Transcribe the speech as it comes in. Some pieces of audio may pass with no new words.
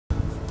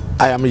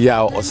I am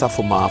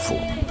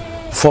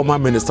Osafo-Maafo, former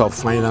Minister of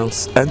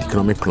Finance and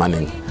Economic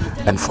Planning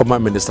and former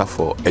Minister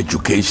for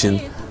Education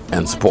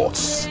and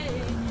Sports.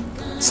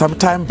 Some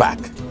time back,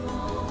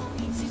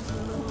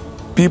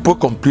 people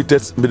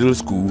completed middle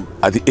school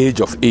at the age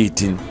of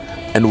 18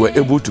 and were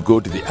able to go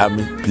to the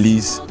army,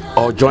 police,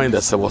 or join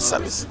the civil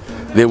service.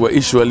 They were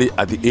usually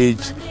at the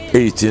age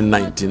 18,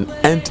 19,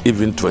 and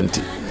even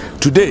 20.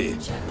 Today,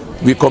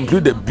 we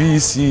complete the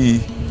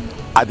BC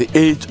at the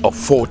age of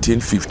 14,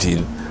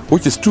 15,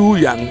 which is too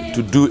young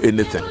to do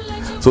anything.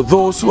 So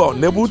those who are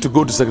unable to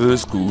go to secondary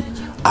school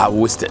are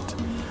wasted.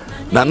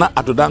 Nana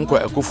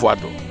Adodankwa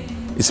Akufo-Addo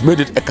has made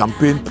it a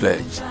campaign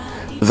pledge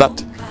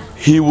that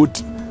he would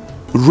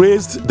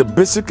raise the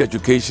basic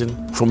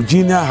education from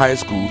junior high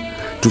school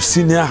to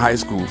senior high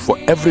school for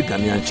every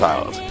Ghanaian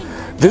child.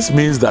 This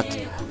means that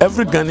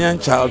every Ghanaian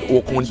child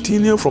will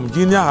continue from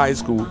junior high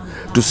school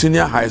to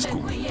senior high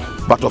school.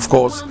 But of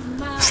course,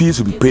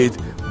 fees will be paid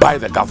by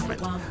the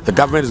government. The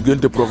government is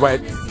going to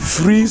provide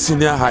free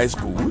senior high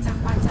school,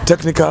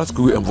 technical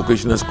school and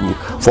vocational school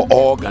for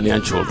all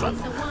Ghanaian children.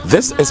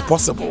 This is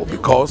possible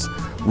because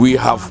we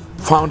have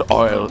found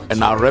oil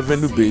and our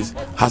revenue base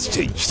has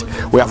changed.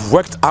 We have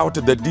worked out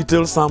the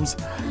detailed sums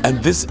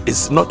and this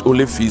is not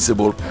only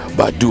feasible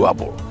but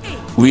doable.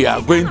 We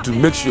are going to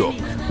make sure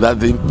that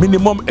the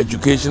minimum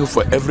education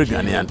for every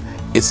Ghanaian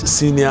is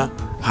senior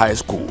high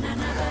school.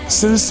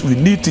 Since we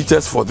need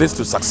teachers for this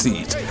to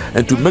succeed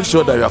and to make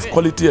sure that we have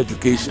quality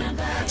education,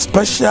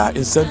 special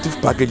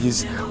incentive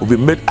packages will be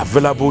made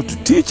available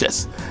to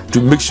teachers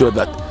to make sure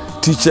that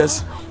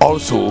teachers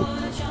also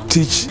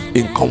teach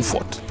in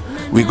comfort.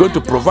 We're going to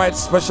provide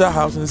special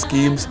housing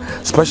schemes,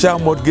 special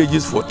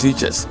mortgages for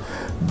teachers.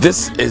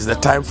 This is the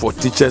time for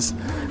teachers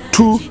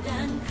to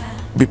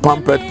be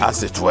pampered,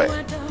 as it were.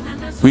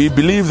 We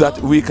believe that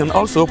we can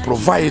also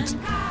provide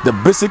the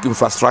basic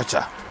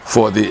infrastructure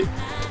for the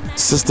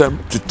system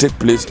to take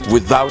place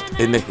without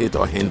any hit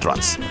or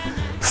hindrance.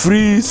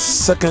 Free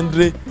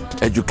secondary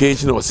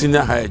education or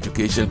senior higher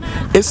education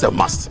is a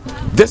must.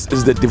 This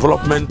is the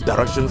development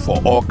direction for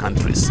all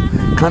countries.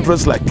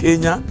 Countries like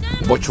Kenya,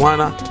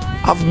 Botswana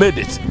have made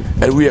it,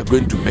 and we are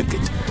going to make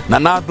it.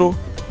 Nana Addo,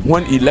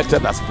 when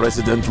elected as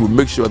president, will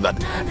make sure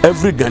that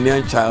every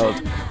Ghanaian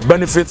child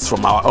benefits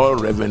from our oil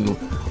revenue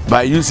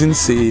by using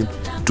same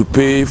to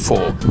pay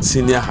for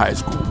senior high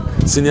school.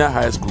 Senior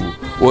high school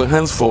will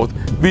henceforth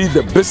be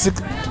the basic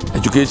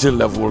education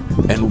level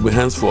and will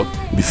henceforth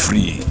be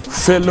free.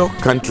 Fellow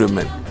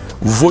countrymen,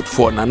 vote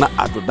for Nana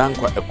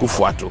Adodankwa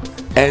Akufo-Addo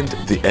and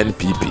the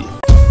NPP.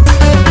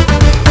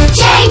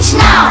 Change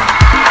now!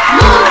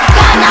 Move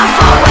Ghana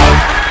forward!